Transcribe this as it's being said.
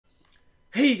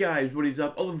Hey guys, what is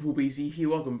up? Oliver BC here.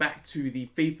 Welcome back to the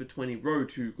FIFA 20 Road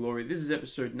to Glory. This is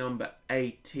episode number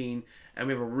 18, and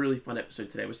we have a really fun episode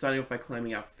today. We're starting off by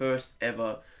claiming our first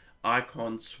ever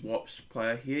icon swaps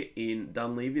player here in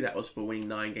Dunleavy. That was for winning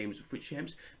 9 games of Fut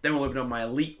Champs. Then we'll open up my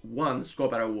Elite 1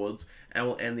 Squad Battle Awards, and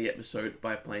we'll end the episode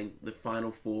by playing the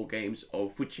final 4 games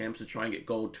of Fut Champs to try and get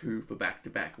Gold 2 for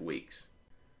back-to-back weeks.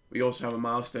 We also have a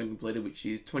milestone completed, which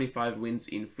is 25 wins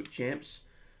in Fut Champs.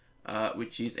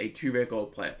 Which is a 2 rare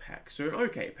gold player pack. So an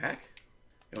okay pack.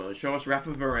 You want to show us Rafa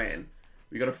Varane.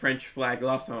 We got a French flag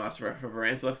last time I asked Rafa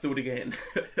Varane, so let's do it again.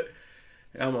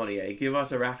 Come on, EA. Give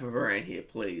us a Rafa Varane here,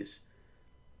 please.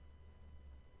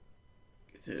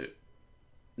 It's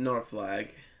not a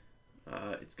flag.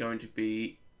 It's going to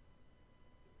be...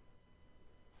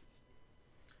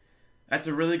 That's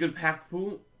a really good pack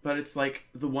pool, but it's like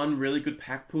the one really good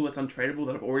pack pool that's untradeable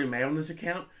that I've already made on this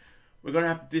account. We're going to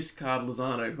have to discard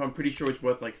Lozano, who I'm pretty sure is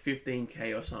worth like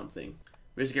 15k or something.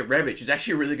 We just get Rebic, who's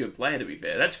actually a really good player, to be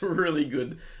fair. That's a really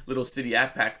good little City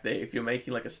A pack there. If you're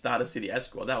making like a starter City A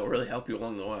squad, that will really help you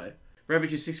along the way.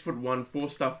 Rebic is 6'1",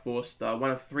 4-star, 4-star,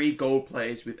 one of 3 gold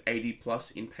players with 80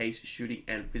 plus in pace, shooting,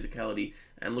 and physicality.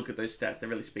 And look at those stats, they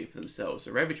really speak for themselves.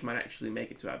 So Rebic might actually make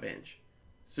it to our bench.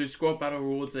 So squad battle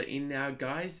rewards are in now,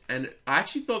 guys, and I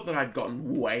actually thought that I'd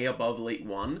gotten way above Elite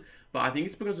 1, but I think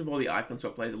it's because of all the icon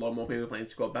swap plays, a lot more people playing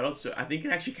squad battles, so I think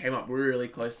it actually came up really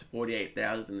close to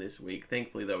 48,000 this week.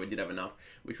 Thankfully, though, we did have enough,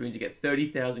 which means you get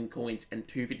 30,000 coins and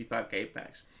 255k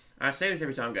packs. And I say this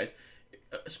every time, guys,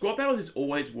 squad battles is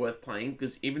always worth playing,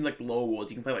 because even like the lower awards,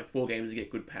 you can play like 4 games to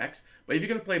get good packs, but if you're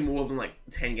going to play more than like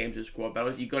 10 games of squad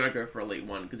battles, you're going to go for Elite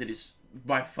 1, because it is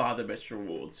by far the best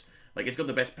rewards. Like, it's got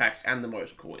the best packs and the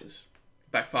most coins.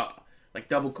 By far. Like,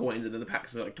 double coins and then the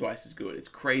packs are like twice as good. It's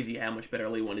crazy how much better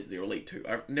Elite 1 is than Elite 2.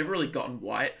 I've never really gotten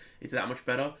why it's that much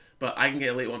better, but I can get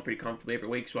Elite 1 pretty comfortably every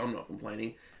week, so I'm not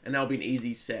complaining. And that'll be an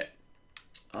easy set.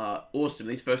 Awesome.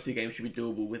 These first 2 games should be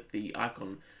doable with the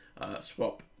icon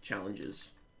swap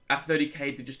challenges. Our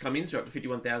 30k did just come in, so we're up to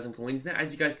 51,000 coins now.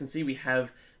 As you guys can see, we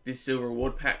have this silver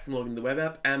reward pack from logging the web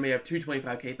app, and we have 2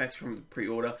 25k packs from the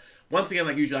pre-order. Once again,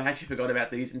 like usual, I actually forgot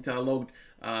about these until I logged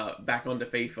back onto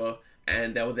FIFA,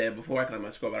 and they were there before I claimed my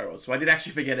squad battle. So I did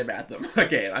actually forget about them.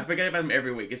 Again, I forget about them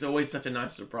every week. It's always such a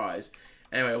nice surprise.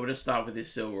 Anyway, we'll just start with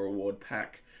this silver reward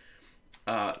pack.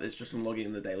 There's just some logging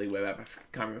in the daily web app. I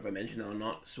can't remember if I mentioned that or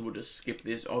not, so we'll just skip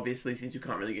this, obviously, since you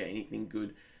can't really get anything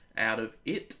good out of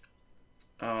it.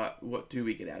 What do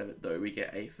we get out of it, though? We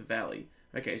get a Favali.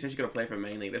 Okay, so she's got to play for a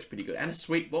main league. That's pretty good. And a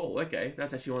sweet ball. Okay,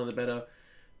 that's actually one of the better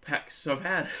packs I've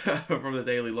had from the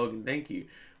daily login. Thank you.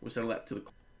 We'll settle that to the...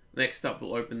 Next up,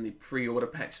 we'll open the pre-order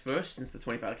packs first, since the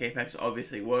 25k packs are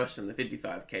obviously worse than the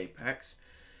 55k packs.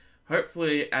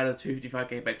 Hopefully, out of the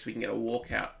 255k packs, we can get a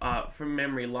walkout. From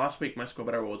memory, last week my squad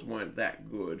battle rewards weren't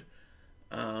that good.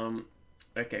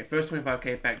 Okay, first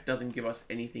 25k pack doesn't give us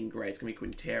anything great. It's going to be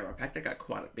Quintero. I packed that guy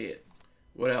quite a bit.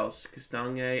 What else?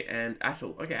 Castagne and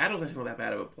Atal. Okay, Atal's actually not that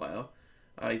bad of a player.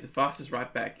 He's the fastest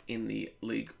right back in the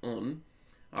League On.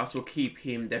 So we'll keep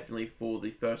him definitely for the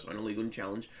first on a League On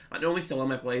challenge. I normally sell all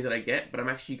my players that I get, but I'm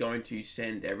actually going to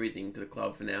send everything to the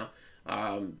club for now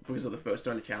because of the first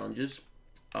on challenges.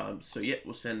 So yeah,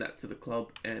 we'll send that to the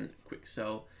club and quick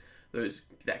sell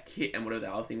that kit and whatever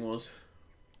the other thing was.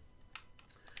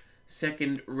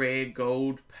 Second rare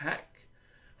gold pack.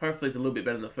 Hopefully it's a little bit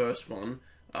better than the first one.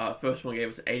 First one gave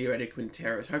us 80 rated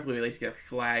Quinteros. Hopefully we at least get a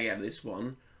flag out of this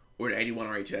one. Or an 81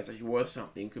 or 82. That's actually worth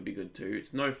something. Could be good too.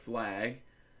 It's no flag.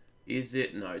 Is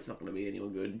it? No, it's not going to be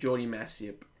anyone good. Jordi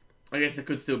Masip. I guess it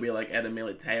could still be like Adam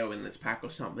Militao in this pack or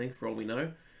something, for all we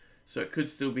know. So it could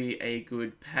still be a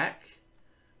good pack.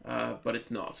 But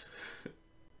it's not.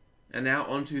 And now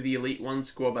onto the Elite 1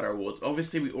 Squad Battle Awards.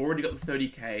 Obviously we already got the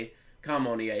 30k. Come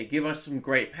on, EA, give us some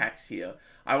great packs here.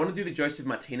 I want to do the Joseph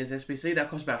Martinez SBC.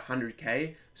 That costs about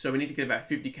 100k, so we need to get about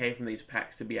 50k from these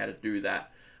packs to be able to do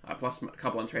that. Plus a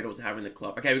couple untradables to have in the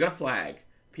club. Okay, we got a flag.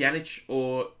 Pjanic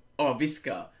or... Oh,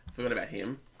 Visca. Forgot about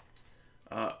him.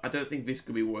 I don't think Visca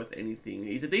will be worth anything.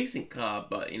 He's a decent card,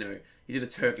 but, you know, he's in the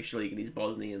Turkish league and he's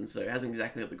Bosnian, so he hasn't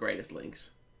exactly got the greatest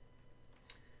links.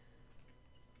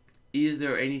 Is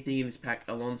there anything in this pack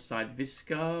alongside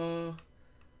Visca?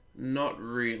 Not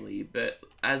really, but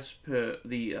as per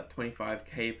the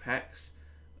 25k packs,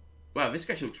 wow, this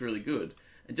actually looks really good.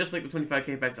 And just like the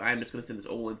 25k packs, I am just going to send this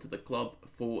all into the club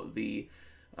for the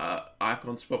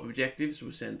icon swap objectives.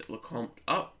 We'll send Lecomte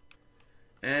up.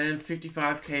 And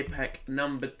 55k pack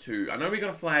number 2. I know we got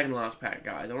a flag in the last pack,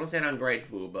 guys. I don't want to sound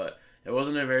ungrateful, but it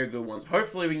wasn't a very good one. So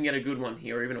hopefully we can get a good one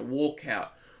here, or even a walkout,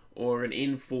 or an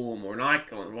inform, or an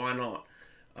icon. Why not?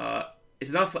 It's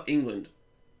enough for England.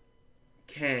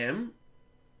 Cam,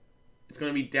 It's going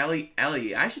to be Dele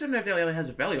Alli. I actually don't know if Dele Alli has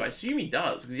a value. I assume he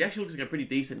does, because he actually looks like a pretty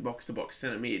decent box-to-box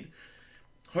centre mid.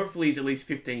 Hopefully he's at least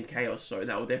 15k or so, and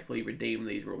that will definitely redeem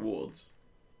these rewards.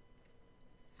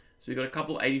 So we've got a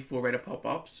couple 84 rated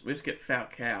pop-ups. We just get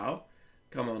Falcao.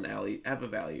 Come on, Ali, have a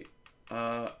value.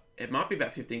 It might be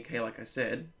about 15k, like I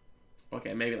said.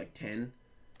 Okay, maybe like 10.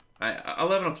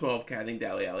 11 or 12k, I think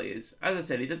Dele Alli is. As I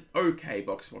said, he's an okay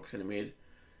box-to-box centre mid.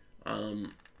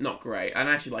 Not great. I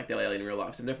don't actually like Dele Alli in real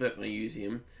life, so I'm definitely not going to use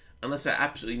him. Unless I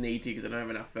absolutely need to, because I don't have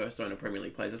enough first owner Premier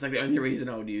League players. That's like the only reason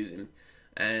I would use him.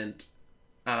 And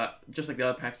just like the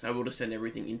other packs, I will just send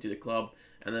everything into the club.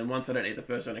 And then once I don't need the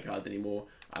first owner cards anymore,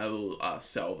 I will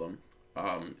sell them.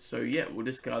 So yeah, we'll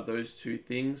discard those two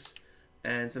things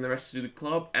and send the rest to the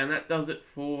club. And that does it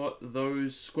for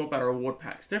those squad battle reward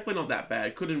packs. Definitely not that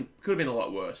bad. Could have been a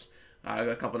lot worse. I got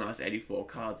a couple nice 84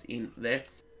 cards in there.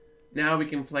 Now we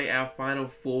can play our final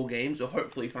 4 games, or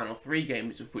hopefully final 3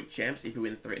 games of Fut Champs if we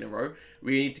win 3 in a row.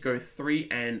 We need to go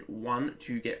 3-1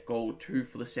 to get gold 2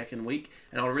 for the second week.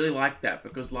 And I really like that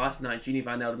because last night Gini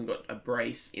Van Elden got a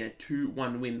brace in a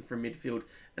 2-1 win from midfield,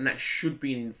 and that should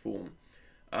be an inform.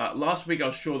 Last week I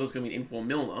was sure there was going to be an inform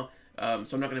Milner,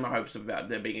 so I'm not going to have my hopes about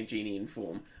there being a Genie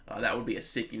inform. That would be a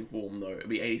sick inform though. It would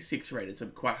be 86 rated, so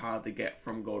it'd be quite hard to get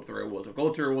from gold 3 rewards. Or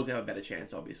gold 2 rewards have a better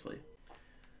chance, obviously.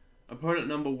 Opponent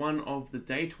number 1 of the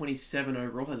day, 27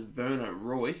 overall, has Werner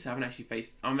Royce. I haven't actually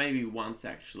faced... Oh, maybe once,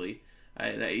 actually.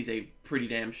 That is a pretty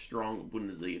damn strong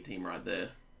Bundesliga team right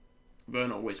there.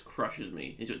 Werner always crushes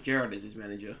me. He's got Gerrard as his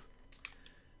manager.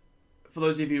 For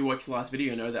those of you who watched the last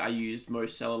video, know that I used Mo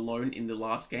Salah alone in the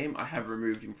last game. I have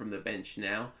removed him from the bench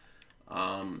now.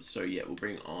 So, yeah, we'll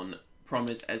bring on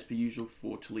Promise as per usual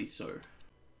for Tolisso.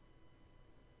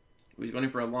 He's gone in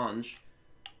for a lunge.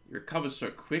 He recovers so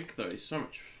quick, though. He's so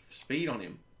much speed on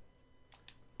him.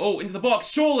 Oh, into the box,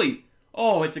 surely!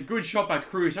 Oh, it's a good shot by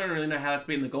Cruz. I don't really know how that's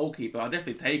beating the goalkeeper. I'll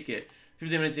definitely take it.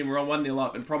 15 minutes in, we're on 1-0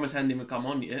 up, and Promise hadn't even come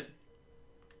on yet.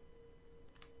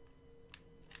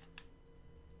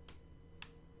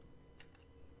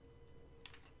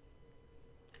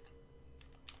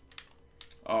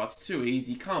 Oh, it's too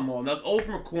easy. Come on. That was all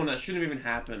from a corner. That shouldn't have even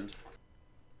happened.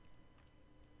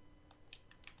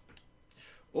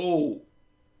 Oh.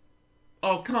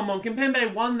 Oh, come on.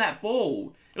 Kimpembe won that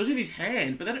ball. It was with his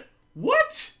hand, but then...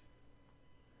 What?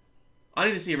 I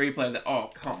need to see a replay of that.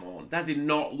 Oh, come on. That did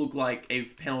not look like a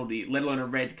penalty, let alone a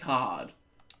red card.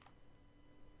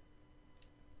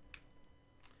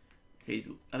 Okay,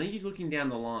 I think he's looking down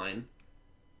the line.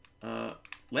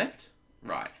 Left?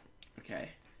 Right. Okay.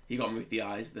 He got me with the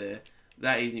eyes there.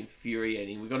 That is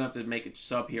infuriating. We're going to have to make a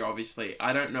sub here, obviously.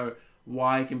 I don't know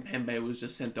why Kimpembe was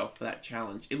just sent off for that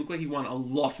challenge. It looked like he won a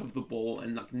lot of the ball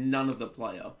and like none of the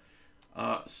player.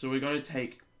 So we're going to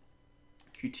take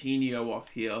Coutinho off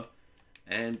here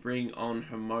and bring on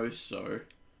Hermoso.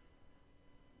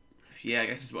 Yeah, I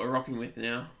guess that's what we're rocking with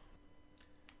now.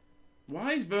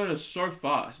 Why is Werner so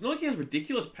fast? It's not like he has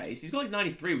ridiculous pace. He's got like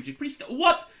 93, which is pretty...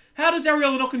 What? How does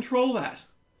Ariella not control that?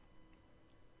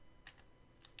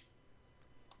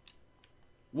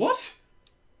 What?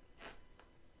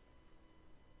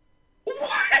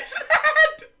 What is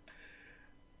that?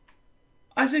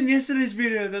 I said in yesterday's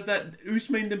video that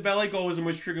Ousmane Dembele goal was the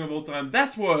most triggering of all time.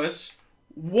 That's worse.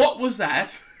 What was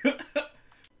that?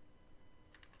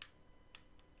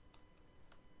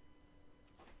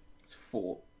 It's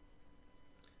 4.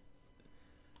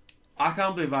 I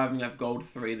can't believe I haven't got gold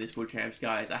 3 in this Fut Champs,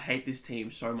 guys. I hate this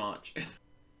team so much. Good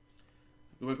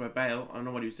work by Bale. I don't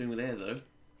know what he was doing there, though.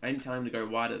 I didn't tell him to go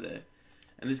wider there.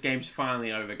 And this game's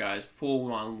finally over, guys.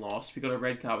 4-1 loss. We got a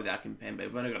red card without Kimpembe.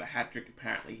 We've only got a hat-trick,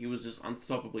 apparently. He was just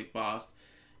unstoppably fast.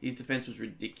 His defense was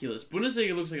ridiculous.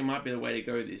 Bundesliga looks like it might be the way to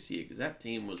go this year, because that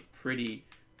team was pretty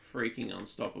freaking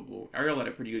unstoppable. Ariel had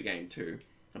a pretty good game, too.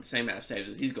 Not the same amount of saves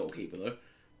as his goalkeeper, though.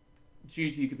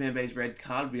 Due to Kimpembe's red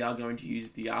card, we are going to use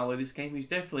Diallo this game. He's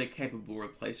definitely a capable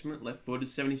replacement. Left-footed,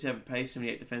 77 pace,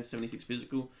 78 defense, 76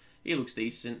 physical. He looks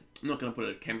decent. I'm not going to put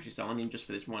a chemistry style on him just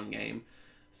for this one game.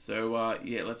 So,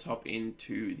 yeah, let's hop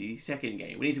into the second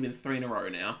game. We need to win 3 in a row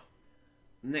now.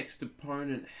 Next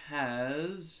opponent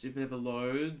has, if it ever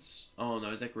loads... Oh,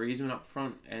 no, Zach Griezmann up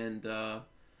front. And,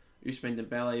 Ousmane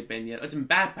Dembele, Ben Yedder. It's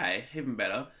Mbappe, even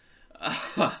better.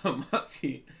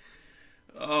 Marty.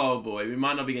 Oh, boy. We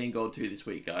might not be getting gold 2 this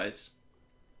week, guys.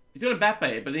 He's got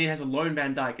Mbappe, but then he has a lone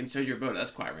Van Dijk and Sergio Roberto.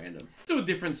 That's quite random. Let's do a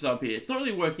different sub here. It's not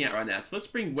really working out right now, so let's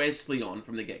bring Wesley on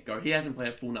from the get-go. He hasn't played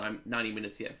a full 90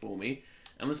 minutes yet for me.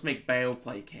 And let's make Bale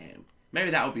play Cam.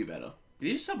 Maybe that would be better. Did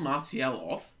he just sub Martial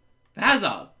off?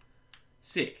 Hazard!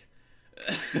 Sick.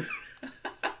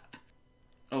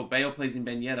 Oh, Bale plays in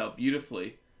Ben Yedder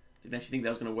beautifully. Didn't actually think that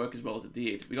was going to work as well as it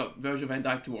did. We got Virgil van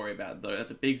Dijk to worry about, though.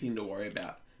 That's a big thing to worry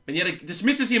about. Benyetta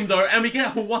dismisses him, though, and we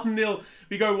get a 1-0.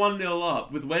 We go 1-0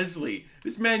 up with Wesley.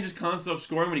 This man just can't stop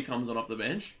scoring when he comes on off the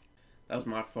bench. That was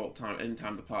my fault. In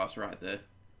time to pass right there.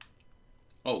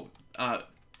 Oh,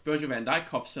 Virgil van Dijk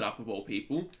coughs it up, of all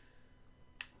people.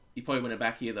 He probably went it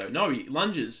back here, though. No, he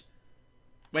lunges.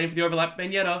 Waiting for the overlap.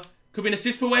 Benyetta. Could be an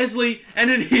assist for Wesley.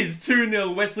 And it is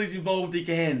 2-0. Wesley's involved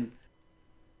again.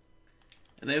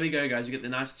 And there we go, guys. We get the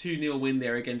nice 2-0 win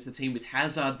there against the team with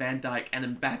Hazard, Van Dijk,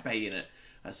 and Mbappe in it.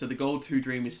 So the Gold 2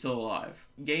 dream is still alive.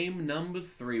 Game number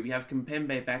 3. We have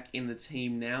Kimpembe back in the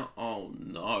team now. Oh,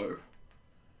 no.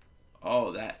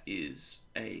 Oh, that is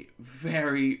a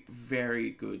very, very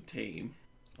good team.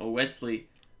 Oh, Wesley.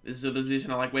 This is the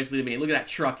position I like Wesley to be in. Look at that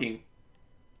trucking.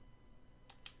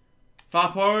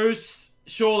 Far post.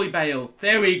 Surely Bale.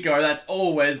 There we go. That's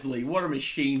all Wesley. What a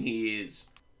machine he is.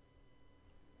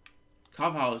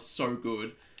 Carvajal is so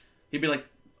good. He'd be like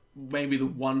maybe the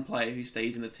one player who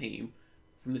stays in the team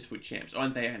from this Fut Champs. Oh,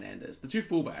 and Theo Hernandez. The 2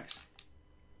 fullbacks.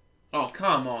 Oh,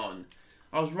 come on.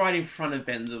 I was right in front of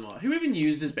Benzema. Who even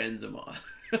uses Benzema?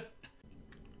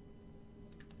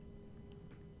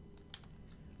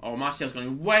 Oh, Martial's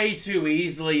going way too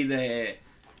easily there.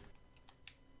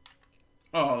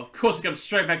 Oh, of course it comes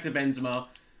straight back to Benzema.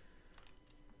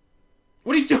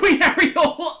 What are you doing, Ariel?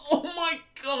 Oh my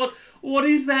god. What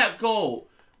is that goal?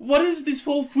 What is this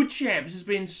whole Fut Champs has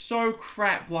been so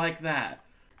crap like that?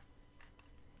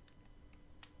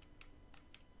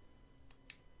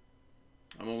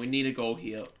 I mean, we need a goal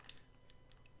here.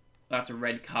 That's a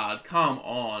red card. Come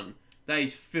on. That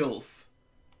is filth.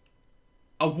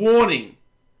 A warning.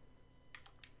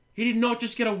 He did not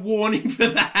just get a warning for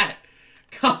that.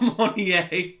 Come on,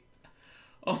 EA.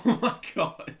 Oh my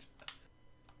god.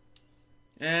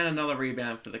 And another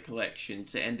rebound for the collection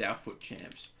to end our Fut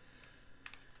Champs.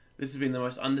 This has been the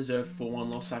most undeserved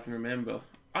 4-1 loss I can remember.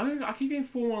 I keep getting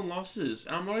 4-1 losses,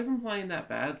 and I'm not even playing that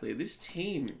badly. This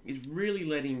team is really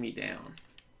letting me down.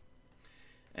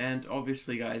 And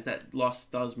obviously, guys, that loss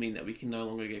does mean that we can no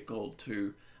longer get Gold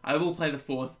 2. I will play the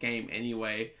 4th game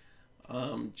anyway,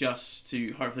 just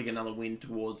to hopefully get another win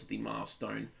towards the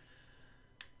milestone.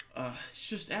 It's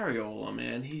just Areola,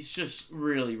 man. He's just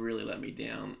really, really let me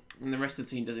down. And the rest of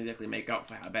the team doesn't exactly make up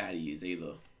for how bad he is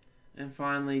either. And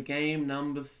finally, game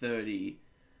number 30.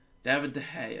 David De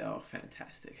Gea. Oh,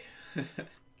 fantastic.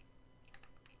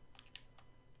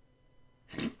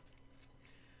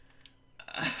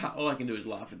 All I can do is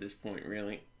laugh at this point,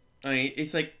 really. I mean,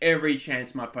 it's like every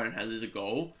chance my opponent has is a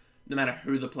goal, no matter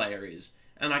who the player is.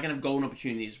 And I can have golden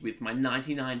opportunities with my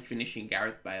 99 finishing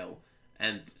Gareth Bale,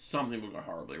 and something will go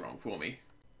horribly wrong for me.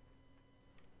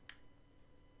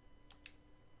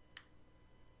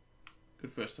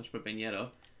 Good first touch by Benyetta.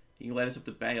 He can let us up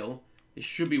to Bale. This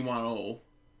should be 1-1.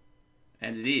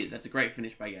 And it is. That's a great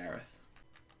finish by Gareth.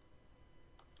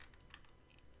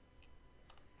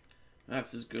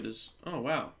 That's as good as... Oh,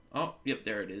 wow. Oh, yep,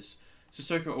 there it is.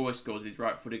 Sissoko always scores with his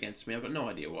right foot against me. I've got no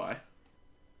idea why.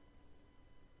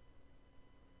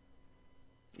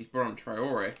 He's brought on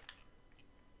Traore.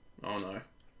 Oh, no.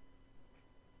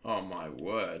 Oh, my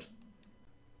word.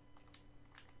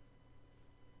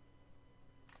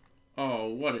 Oh,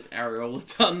 what has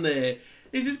Areola done there?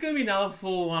 Is this going to be another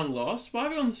 4-1 loss? Why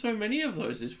have we gotten so many of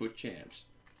those as Fut Champs?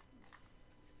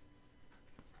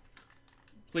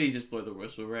 Please just blow the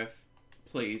whistle, ref.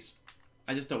 Please.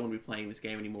 I just don't want to be playing this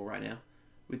game anymore right now.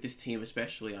 With this team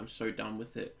especially, I'm so done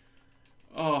with it.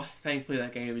 Oh, thankfully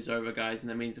that game is over, guys, and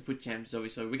that means the Fut Champs is over.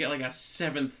 So we get like our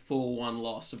 7th 4-1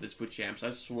 loss of this Fut Champs,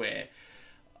 I swear.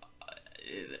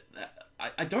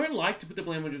 I don't like to put the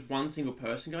blame on just one single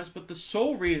person, guys, but the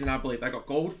sole reason I believe I got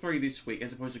Gold 3 this week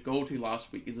as opposed to Gold 2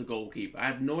 last week is the goalkeeper. I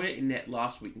had Neuer in net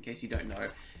last week, in case you don't know,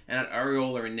 and I had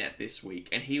Areola in net this week,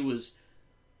 and he was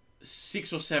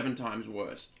 6 or 7 times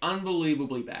worse.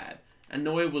 Unbelievably bad. And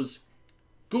Neuer was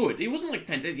good. He wasn't like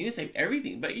fantastic. He didn't save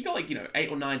everything, but he got like, 8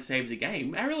 or 9 saves a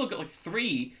game. Areola got like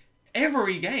 3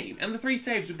 every game, and the 3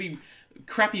 saves would be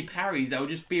crappy parries that would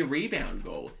just be a rebound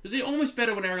goal. It was almost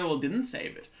better when Areola didn't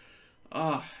save it.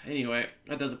 Anyway,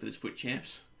 that does it for this Fut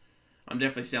Champs. I'm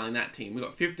definitely selling that team. We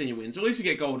got 15 wins. Or at least we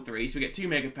get Gold 3, so we get 2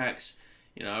 Mega Packs,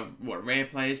 rare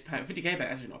players pack, 50k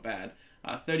pack, actually not bad.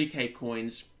 30k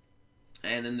coins,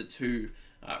 and then the 2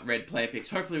 red player picks.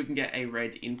 Hopefully we can get a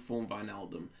red informed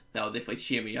Wijnaldum. That'll definitely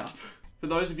cheer me up. For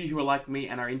those of you who are like me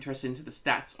and are interested into the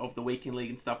stats of the weekend league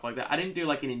and stuff like that, I didn't do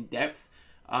like an in-depth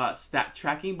stat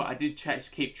tracking, but I did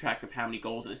keep track of how many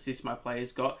goals and assists my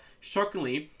players got.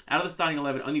 Shockingly, out of the starting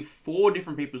 11, only 4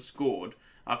 different people scored.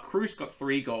 Cruz got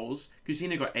 3 goals,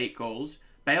 Coutinho got 8 goals,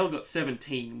 Bale got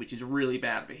 17, which is really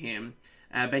bad for him,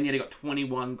 Ben Yedder got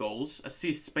 21 goals.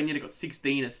 Assists, Ben Yedder got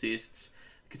 16 assists.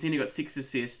 Coutinho got 6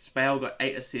 assists. Bale got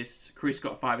 8 assists. Chris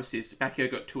got 5 assists. Bacchio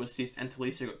got 2 assists. And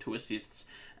Tolisso got 2 assists.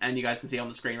 And you guys can see on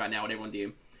the screen right now what everyone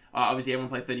did. Obviously, everyone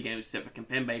played 30 games except for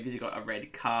Kimpembe because he got a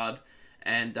red card.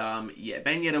 And, yeah,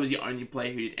 Ben Yedder was the only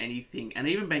player who did anything. And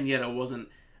even Ben Yedder wasn't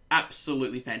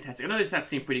absolutely fantastic. I know the stats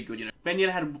seem pretty good, you know. Ben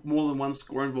Yedder had more than 1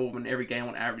 score involvement every game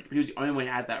on average, but he was the only one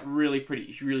who had that.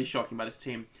 Really shocking by this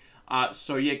team.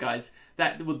 So, yeah, guys,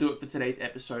 that will do it for today's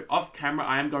episode. Off camera,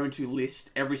 I am going to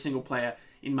list every single player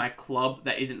in my club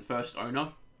that isn't first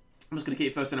owner. I'm just going to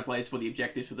keep first owner players for the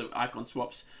objectives for the icon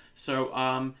swaps.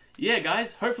 So, yeah,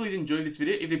 guys, hopefully you enjoyed this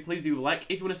video. If you did, please do like.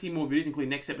 If you want to see more videos, including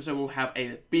next episode, we'll have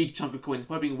a big chunk of coins,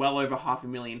 hoping well over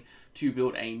 500,000 to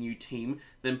build a new team.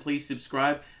 Then please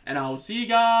subscribe, and I'll see you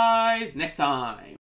guys next time.